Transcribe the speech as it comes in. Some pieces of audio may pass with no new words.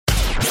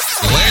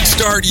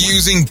start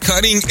using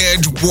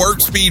cutting-edge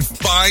warp speed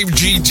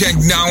 5G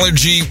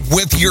technology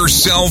with your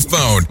cell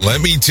phone.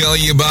 Let me tell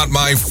you about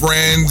my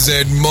friends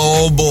at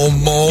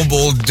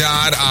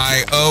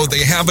MobileMobile.io.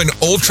 They have an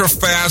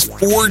ultra-fast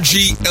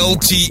 4G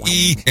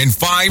LTE and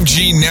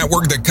 5G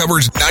network that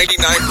covers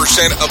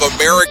 99% of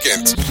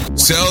Americans.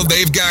 So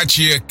they've got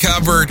you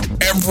covered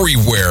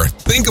everywhere.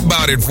 Think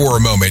about it for a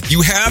moment.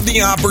 You have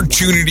the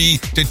opportunity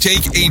to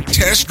take a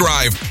test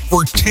drive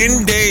for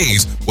 10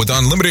 days with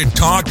unlimited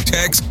talk,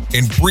 text,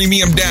 and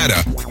premium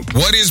data.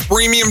 What is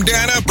premium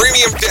data?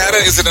 Premium data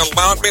is an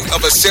allotment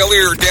of a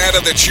cellular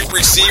data that you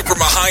receive from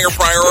a higher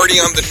priority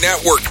on the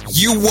network.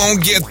 You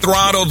won't get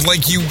throttled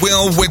like you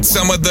will with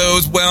some of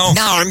those,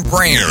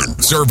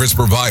 non-brand service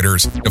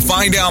providers. To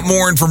find out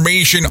more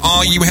information,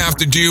 all you have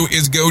to do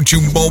is go to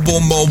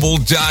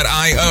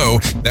MobileMobile.io.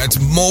 That's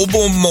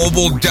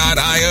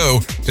MobileMobile.io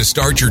to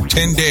start your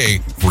 10-day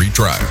free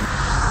trial.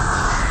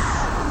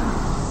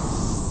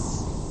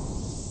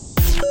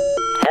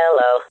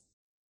 Hello.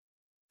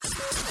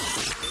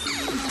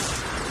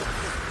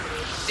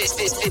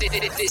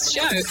 This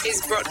show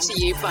is brought to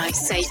you by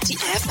Safety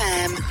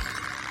FM.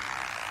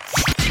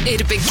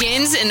 It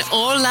begins in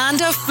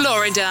Orlando,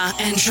 Florida,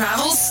 and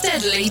travels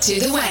steadily to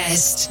the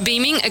west,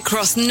 beaming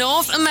across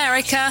North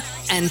America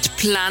and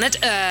planet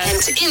Earth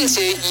and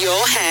into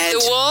your head.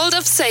 The world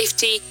of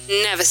safety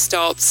never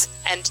stops.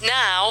 And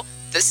now,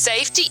 the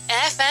Safety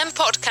FM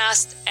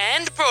podcast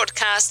and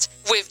broadcast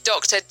with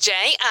Dr.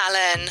 Jay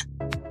Allen.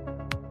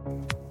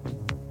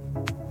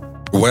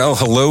 Well,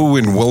 hello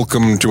and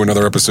welcome to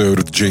another episode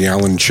of the Jay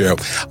Allen Show.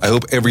 I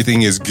hope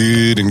everything is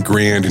good and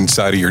grand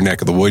inside of your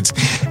neck of the woods.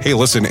 Hey,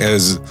 listen,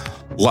 as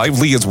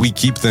lively as we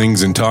keep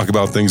things and talk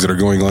about things that are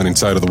going on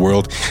inside of the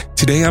world,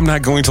 today I'm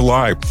not going to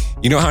lie.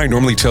 You know how I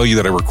normally tell you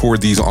that I record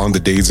these on the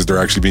days that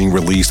they're actually being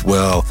released?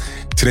 Well,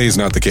 today is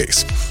not the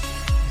case.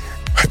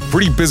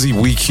 Pretty busy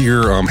week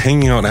here. I'm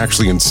hanging out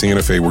actually in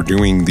Santa Fe. We're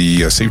doing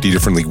the Safety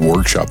Differently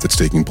workshop that's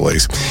taking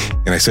place.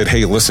 And I said,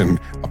 hey, listen,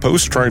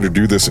 opposed to trying to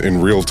do this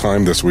in real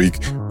time this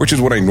week, which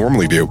is what I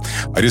normally do,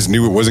 I just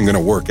knew it wasn't going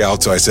to work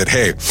out. So I said,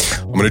 hey,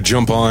 I'm going to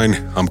jump on.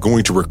 I'm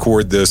going to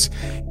record this.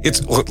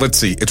 Let's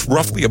see, it's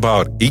roughly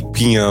about 8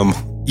 p.m.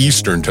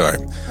 Eastern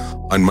time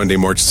on Monday,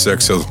 March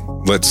 6th. So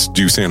let's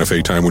do Santa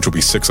Fe time, which will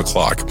be 6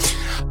 o'clock.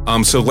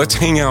 So let's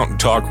hang out and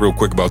talk real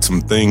quick about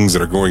some things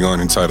that are going on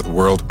inside of the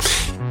world,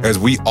 as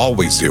we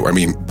always do. I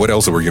mean, what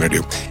else are we going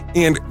to do?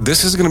 And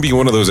this is going to be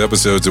one of those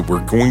episodes that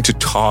we're going to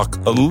talk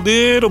a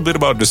little bit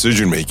about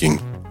decision making.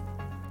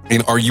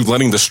 And are you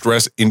letting the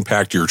stress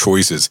impact your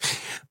choices?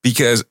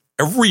 Because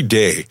every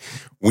day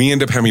we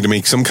end up having to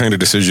make some kind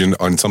of decision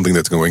on something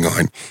that's going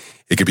on.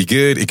 It could be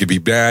good, it could be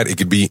bad, it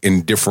could be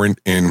indifferent,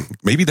 and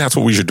maybe that's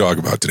what we should talk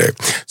about today.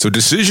 So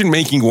Decision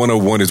Making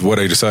 101 is what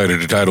I decided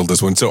to title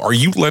this one. So are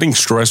you letting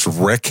stress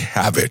wreak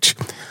havoc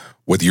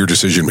with your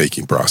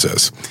decision-making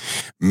process?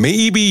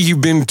 Maybe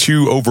you've been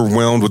too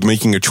overwhelmed with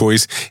making a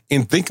choice,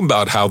 and think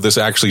about how this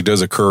actually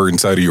does occur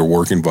inside of your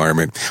work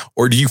environment.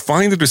 Or do you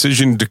find the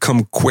decision to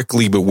come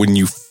quickly, but when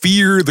you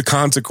fear the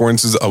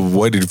consequences of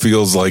what it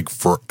feels like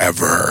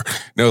forever?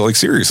 No, like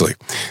seriously,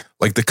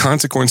 like the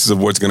consequences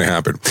of what's going to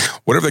happen.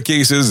 Whatever the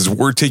case is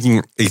we're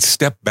taking a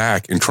step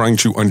back and trying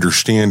to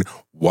understand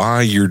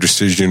why your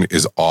decision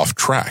is off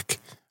track.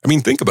 I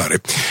mean, think about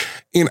it.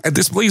 And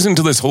this plays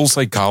into this whole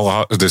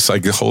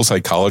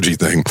psychology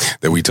thing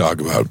that we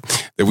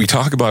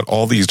talk about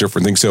all these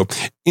different things. So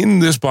in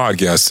this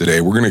podcast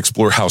today, we're going to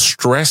explore how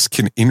stress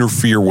can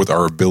interfere with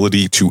our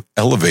ability to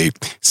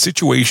elevate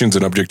situations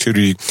and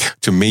objectivity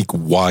to make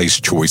wise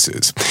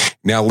choices.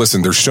 Now,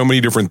 listen, there's so many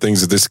different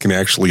things that this can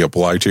actually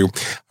apply to.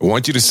 I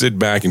want you to sit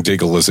back and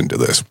take a listen to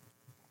this.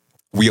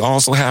 We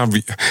also have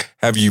you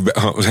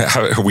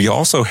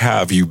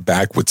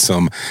back with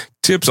some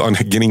tips on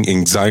getting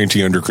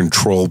anxiety under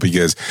control,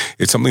 because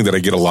it's something that I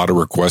get a lot of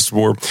requests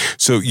for.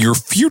 So your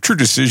future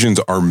decisions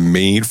are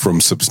made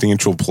from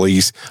substantial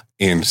place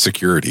and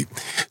security.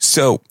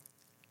 So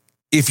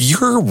if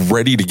you're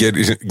ready to get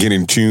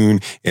in tune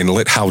and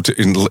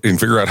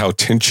figure out how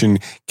tension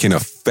can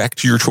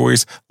affect your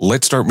choice,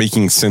 let's start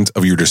making sense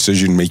of your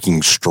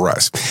decision-making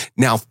stress.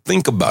 Now,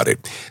 think about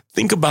it.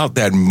 Think about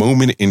that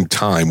moment in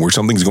time where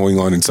something's going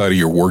on inside of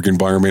your work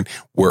environment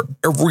where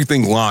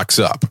everything locks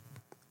up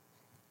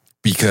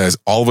because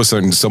all of a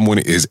sudden someone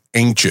is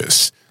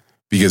anxious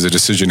because a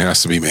decision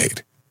has to be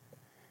made.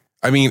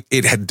 I mean,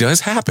 it does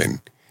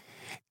happen.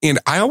 And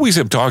I always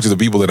have talked to the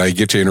people that I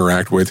get to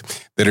interact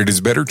with that it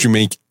is better to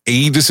make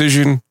a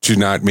decision to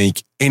not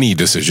make any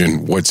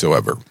decision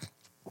whatsoever.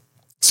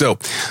 So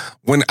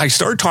when I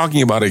start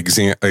talking about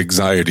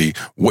anxiety,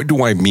 what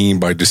do I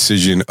mean by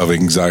decision of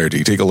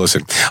anxiety? Take a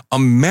listen.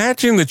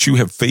 Imagine that you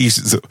have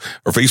faced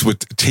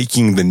with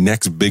taking the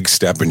next big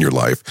step in your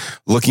life,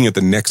 looking at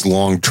the next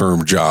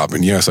long-term job.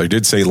 And yes, I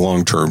did say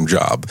long-term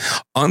job.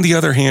 On the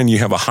other hand, you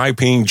have a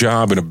high-paying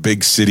job in a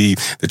big city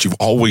that you've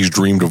always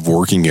dreamed of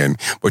working in,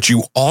 but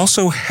you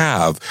also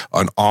have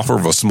an offer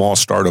of a small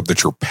startup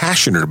that you're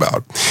passionate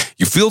about.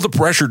 You feel the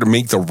pressure to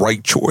make the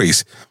right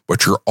choice,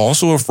 but you're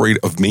also afraid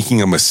of making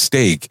a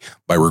mistake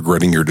by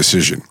regretting your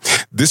decision.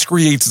 This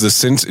creates the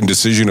sense and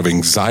decision of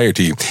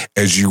anxiety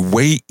as you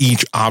weigh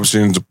each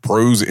option's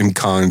pros and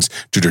cons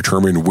to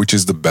determine which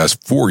is the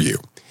best for you.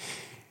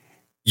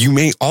 You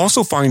may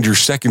also find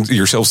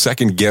yourself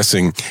second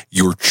guessing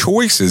your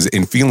choices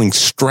and feeling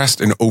stressed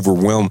and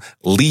overwhelmed,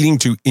 leading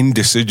to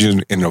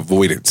indecision and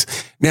avoidance.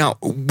 Now,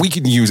 we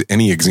can use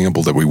any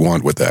example that we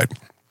want with that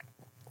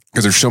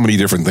because there's so many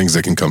different things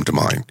that can come to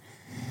mind.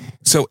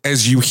 So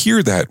as you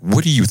hear that,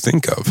 what do you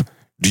think of?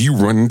 Do you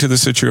run into the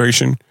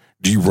situation?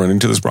 Do you run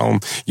into this problem?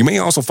 You may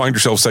also find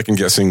yourself second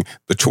guessing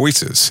the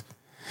choices.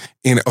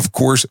 And of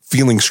course,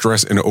 feeling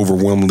stressed and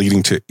overwhelmed,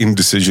 leading to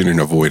indecision and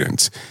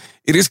avoidance.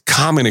 It is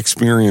common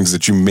experience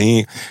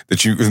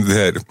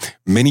that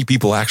many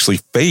people actually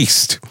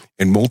faced,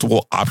 and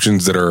multiple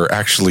options that are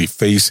actually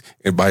faced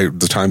by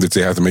the time that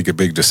they have to make a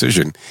big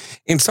decision.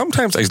 And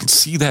sometimes I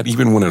see that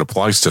even when it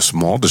applies to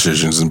small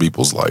decisions in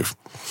people's life.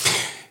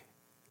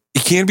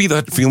 It can be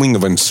that feeling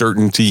of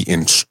uncertainty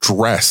and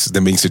stress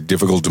that makes it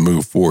difficult to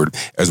move forward,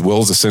 as well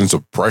as a sense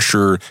of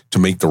pressure to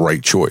make the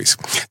right choice.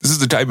 This is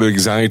the type of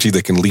anxiety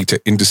that can lead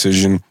to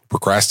indecision,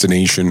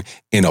 procrastination,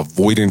 and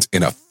avoidance,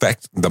 and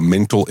affect the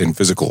mental and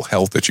physical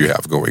health that you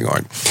have going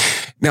on.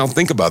 Now,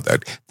 think about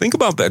that. Think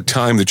about that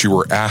time that you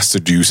were asked to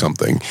do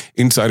something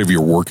inside of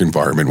your work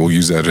environment. We'll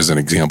use that as an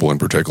example in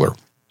particular.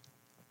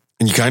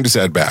 And you kind of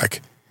sat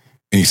back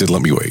and you said,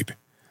 let me wait.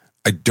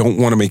 I don't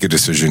want to make a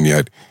decision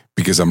yet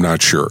because I'm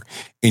not sure.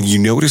 And you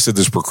notice that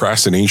this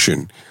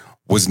procrastination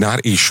was not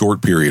a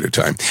short period of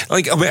time.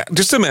 Like,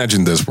 just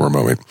imagine this for a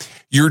moment.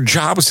 Your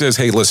job says,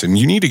 hey, listen,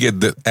 you need to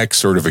get the X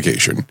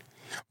certification.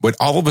 But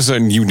all of a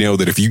sudden, you know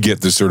that if you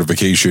get this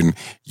certification,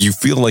 you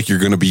feel like you're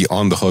going to be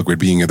on the hook with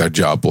being at that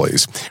job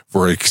place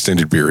for an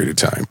extended period of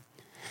time.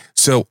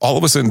 So all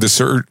of a sudden,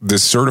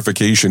 this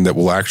certification that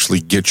will actually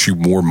get you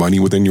more money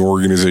within your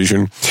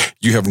organization,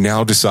 you have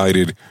now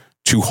decided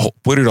to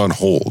put it on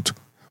hold,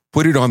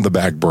 put it on the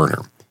back burner.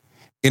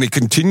 And it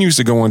continues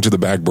to go onto the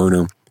back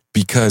burner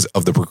because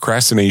of the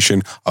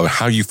procrastination of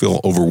how you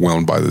feel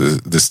overwhelmed by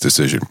this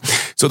decision.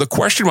 So the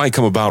question might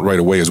come about right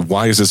away is,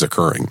 why is this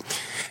occurring?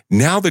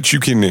 Now that you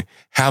can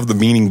have the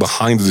meaning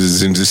behind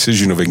this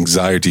decision of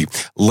anxiety,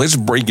 let's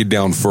break it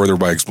down further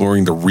by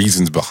exploring the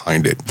reasons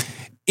behind it.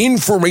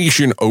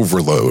 Information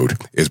overload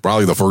is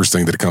probably the first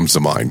thing that comes to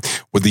mind.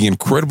 With the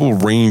incredible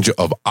range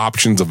of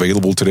options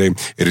available today,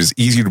 it is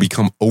easy to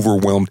become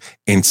overwhelmed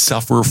and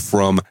suffer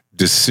from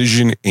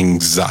decision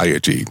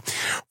anxiety.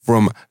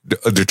 From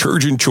a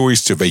detergent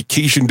choice to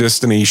vacation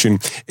destination,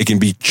 it can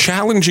be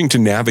challenging to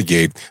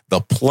navigate the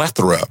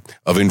plethora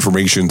of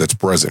information that's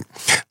present.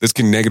 This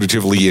can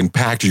negatively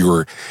impact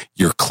your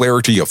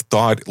clarity of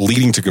thought,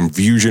 leading to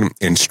confusion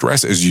and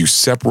stress as you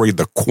separate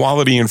the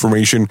quality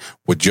information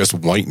with just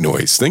white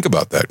noise. Think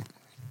about that.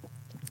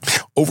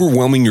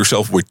 Overwhelming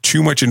yourself with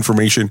too much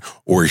information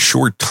or a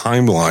short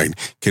timeline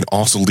can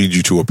also lead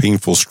you to a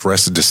painful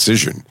stress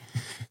decision.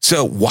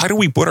 So why do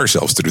we put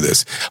ourselves through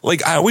this?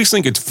 Like, I always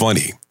think it's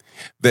funny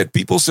that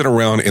people sit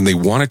around and they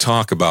want to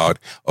talk about,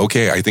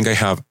 okay, I think I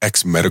have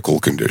X medical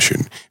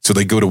condition. So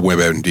they go to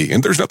WebMD,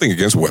 and there's nothing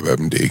against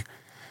WebMD.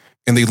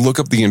 And they look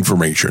up the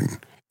information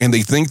and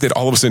they think that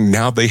all of a sudden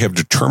now they have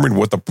determined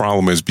what the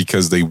problem is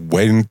because they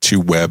went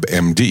to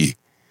WebMD.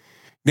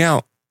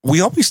 Now,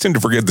 we always tend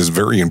to forget this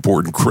very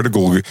important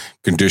critical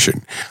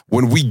condition.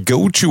 When we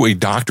go to a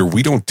doctor,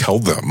 we don't tell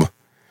them,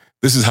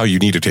 this is how you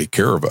need to take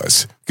care of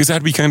us, because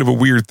that'd be kind of a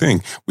weird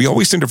thing. We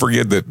always tend to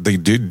forget that they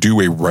did do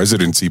a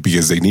residency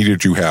because they needed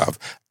to have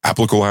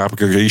applicable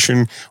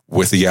application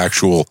with the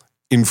actual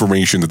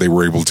information that they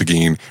were able to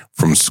gain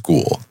from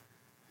school.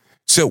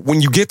 So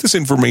when you get this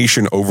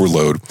information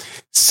overload,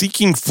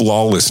 seeking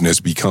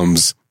flawlessness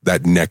becomes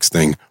that next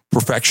thing.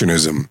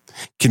 Perfectionism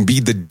can be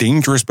the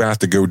dangerous path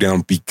to go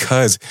down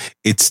because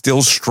it's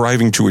still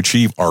striving to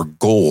achieve our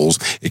goals.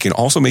 It can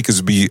also make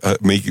us be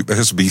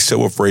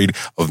so afraid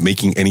of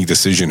making any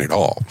decision at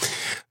all.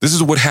 This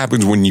is what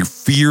happens when you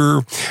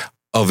fear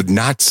of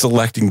not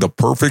selecting the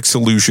perfect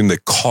solution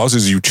that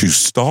causes you to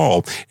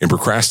stall and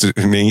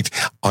procrastinate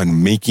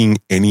on making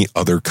any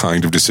other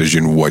kind of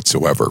decision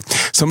whatsoever.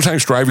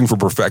 Sometimes striving for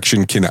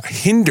perfection can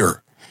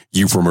hinder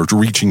you from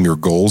reaching your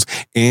goals.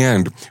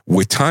 And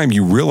with time,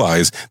 you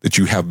realize that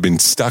you have been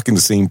stuck in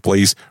the same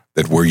place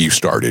that where you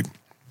started.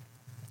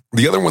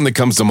 The other one that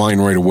comes to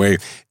mind right away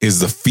is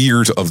the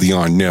fears of the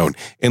unknown.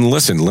 And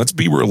listen, let's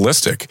be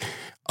realistic.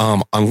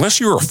 Unless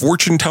you're a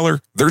fortune teller,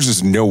 there's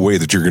just no way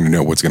that you're going to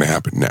know what's going to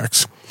happen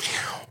next.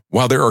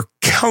 While there are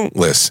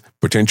countless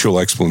potential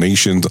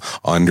explanations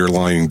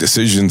underlying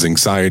decisions,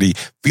 anxiety,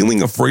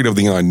 feeling afraid of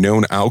the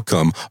unknown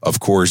outcome, of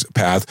course,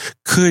 path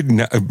could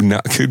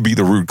be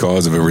the root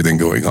cause of everything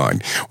going on.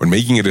 When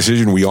making a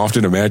decision, we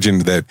often imagine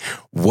that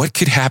what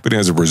could happen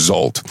as a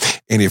result.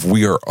 And if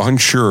we are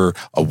unsure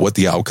of what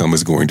the outcome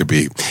is going to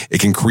be, it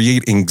can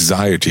create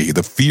anxiety.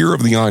 The fear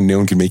of the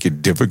unknown can make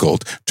it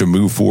difficult to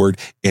move forward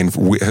and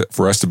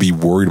for us to be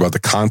worried about the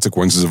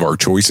consequences of our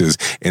choices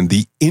and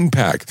the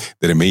impact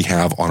that it may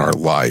have on our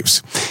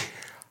lives.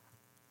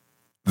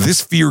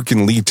 This fear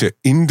can lead to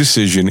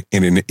indecision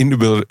and an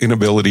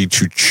inability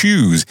to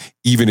choose,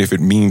 even if it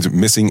means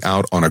missing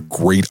out on a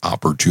great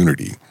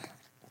opportunity.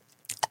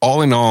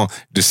 All in all,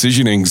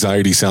 decision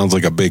anxiety sounds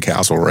like a big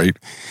hassle, right?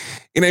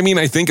 And I mean,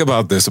 I think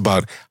about this,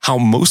 about how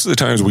most of the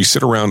times we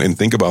sit around and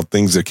think about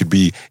things that could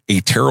be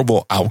a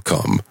terrible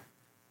outcome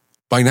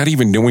by not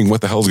even knowing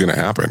what the hell's going to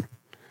happen.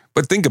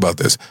 But think about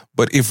this.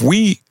 But if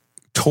we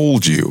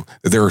told you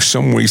that there are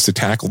some ways to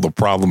tackle the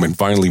problem and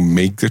finally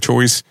make the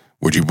choice,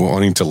 would you be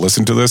wanting to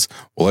listen to this?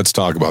 Well, let's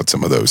talk about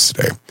some of those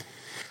today.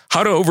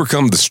 How to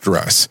overcome the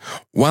stress.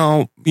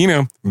 Well,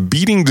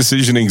 beating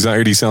decision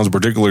anxiety sounds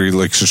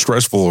particularly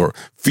stressful, or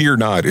fear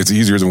not, it's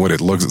easier than what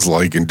it looks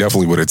like and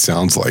definitely what it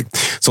sounds like.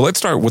 So let's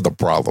start with the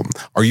problem.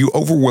 Are you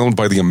overwhelmed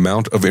by the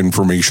amount of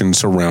information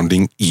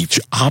surrounding each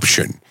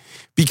option?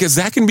 Because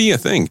that can be a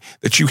thing,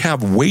 that you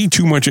have way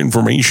too much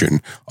information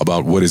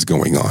about what is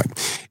going on.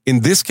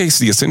 In this case,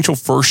 the essential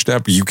first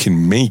step you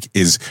can make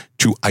is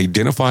to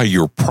identify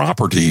your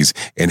properties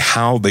and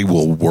how they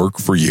will work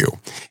for you.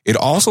 It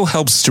also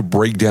helps to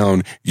break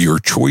down your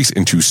choice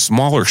into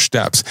smaller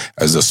steps,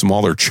 as the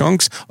smaller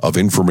chunks of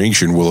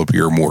information will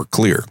appear more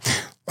clear.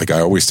 Like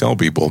I always tell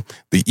people,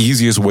 the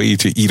easiest way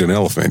to eat an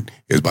elephant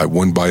is by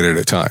one bite at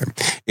a time.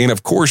 And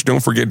of course,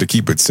 don't forget to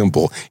keep it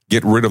simple.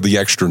 Get rid of the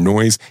extra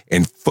noise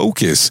and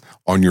focus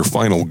on your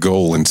final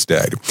goal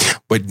instead.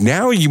 But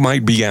now you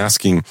might be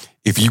asking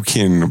if you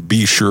can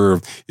be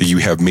sure that you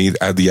have made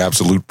the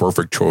absolute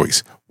perfect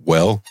choice.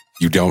 Well,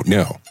 you don't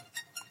know.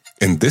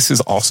 And this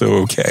is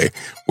also okay,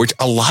 which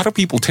a lot of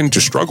people tend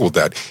to struggle with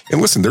that. And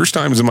listen, there's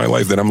times in my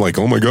life that I'm like,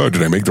 oh my God,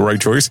 did I make the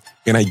right choice?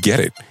 And I get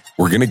it.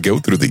 We're going to go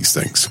through these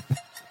things.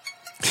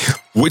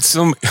 With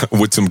some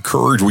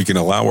courage, we can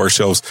allow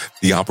ourselves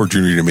the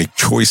opportunity to make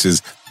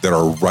choices that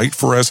are right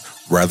for us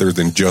rather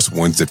than just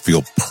ones that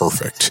feel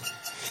perfect.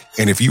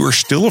 And if you are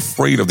still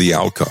afraid of the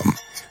outcome,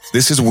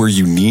 this is where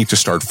you need to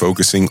start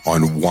focusing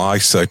on why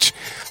such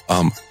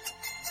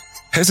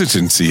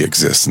hesitancy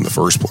exists in the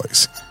first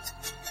place.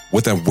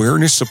 With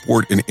awareness,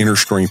 support, and inner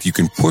strength, you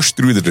can push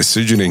through the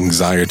decision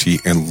anxiety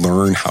and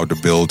learn how to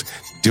build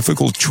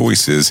difficult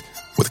choices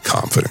with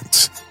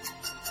confidence.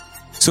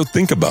 So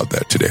think about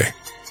that today.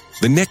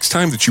 The next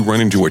time that you run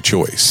into a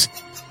choice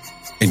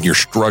and you're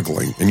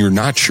struggling and you're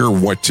not sure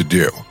what to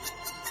do,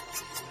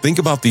 think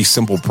about the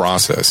simple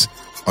process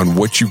on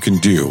what you can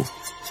do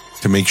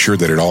to make sure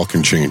that it all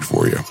can change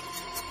for you.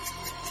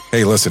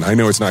 Hey, listen, I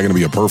know it's not going to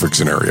be a perfect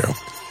scenario,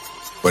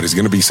 but it's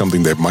going to be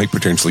something that might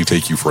potentially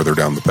take you further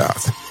down the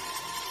path.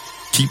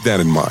 Keep that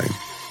in mind.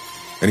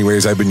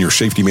 Anyways, I've been your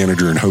safety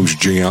manager and host,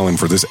 Jay Allen,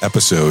 for this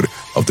episode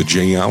of The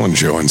Jay Allen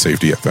Show on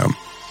Safety FM.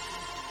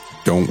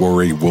 Don't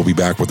worry, we'll be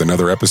back with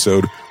another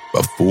episode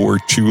before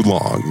too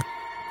long.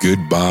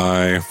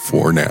 Goodbye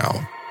for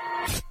now.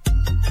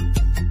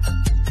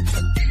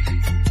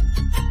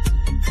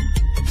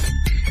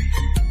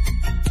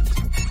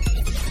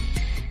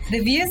 The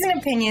views and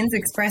opinions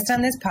expressed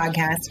on this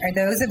podcast are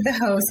those of the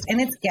host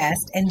and its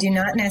guest and do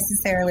not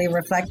necessarily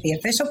reflect the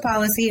official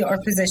policy or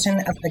position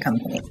of the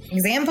company.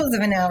 Examples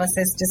of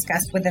analysis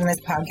discussed within this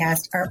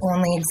podcast are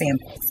only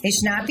examples. They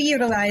should not be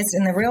utilized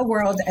in the real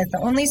world as the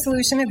only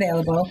solution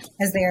available,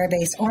 as they are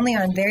based only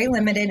on very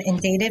limited and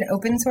dated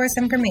open source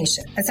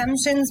information.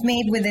 Assumptions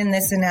made within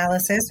this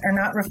analysis are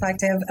not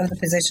reflective of the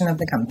position of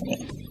the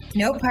company.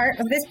 No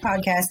part of this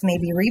podcast may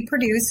be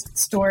reproduced,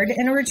 stored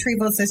in a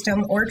retrieval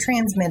system, or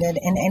transmitted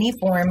in any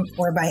form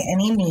or by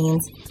any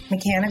means,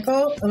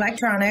 mechanical,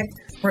 electronic,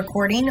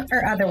 recording,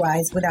 or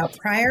otherwise, without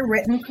prior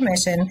written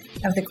permission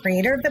of the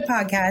creator of the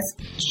podcast,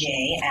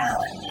 Jay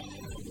Allen.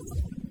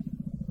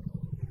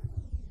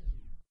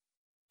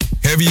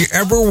 Have you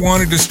ever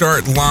wanted to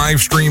start live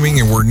streaming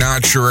and were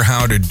not sure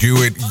how to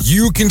do it?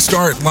 You can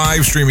start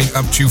live streaming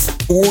up to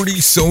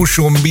 40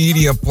 social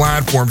media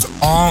platforms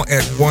all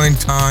at one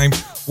time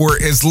for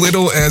as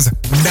little as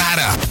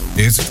nada.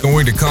 It's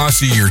going to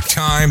cost you your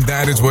time.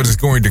 That is what it's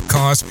going to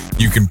cost.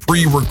 You can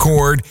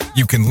pre-record,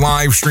 you can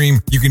live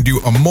stream, you can do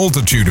a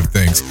multitude of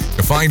things.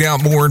 To find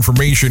out more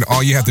information,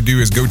 all you have to do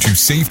is go to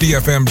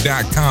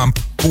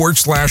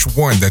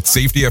safetyfm.com/1. That's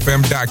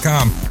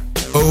safetyfm.com,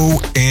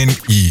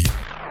 ONE.